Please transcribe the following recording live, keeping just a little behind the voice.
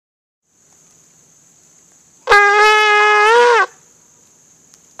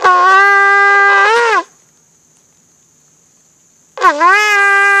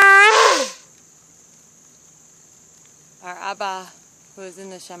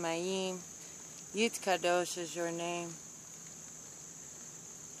Shamayim. Yitkadosh is your name.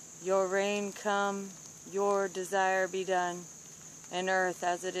 Your reign come, your desire be done, in earth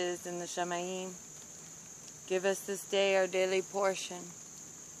as it is in the Shamayim. Give us this day our daily portion,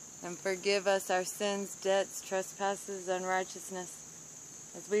 and forgive us our sins, debts, trespasses,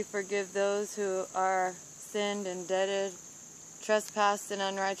 unrighteousness, as we forgive those who are sinned, indebted, trespassed, and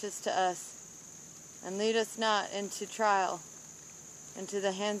unrighteous to us. And lead us not into trial, into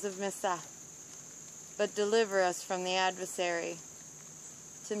the hands of Misa, but deliver us from the adversary,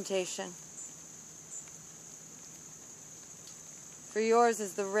 temptation. For yours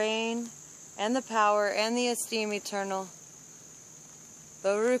is the reign, and the power, and the esteem eternal.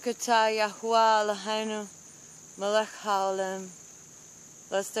 Baruch atah Yahuwah Eloheinu, melech haolam.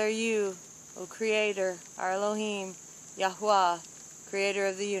 Blessed are you, O Creator, our Elohim, Yahuwah, Creator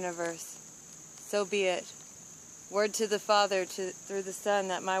of the universe. So be it. Word to the Father through the Son,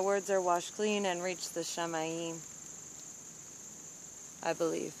 that my words are washed clean and reach the Shamayim. I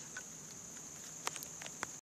believe.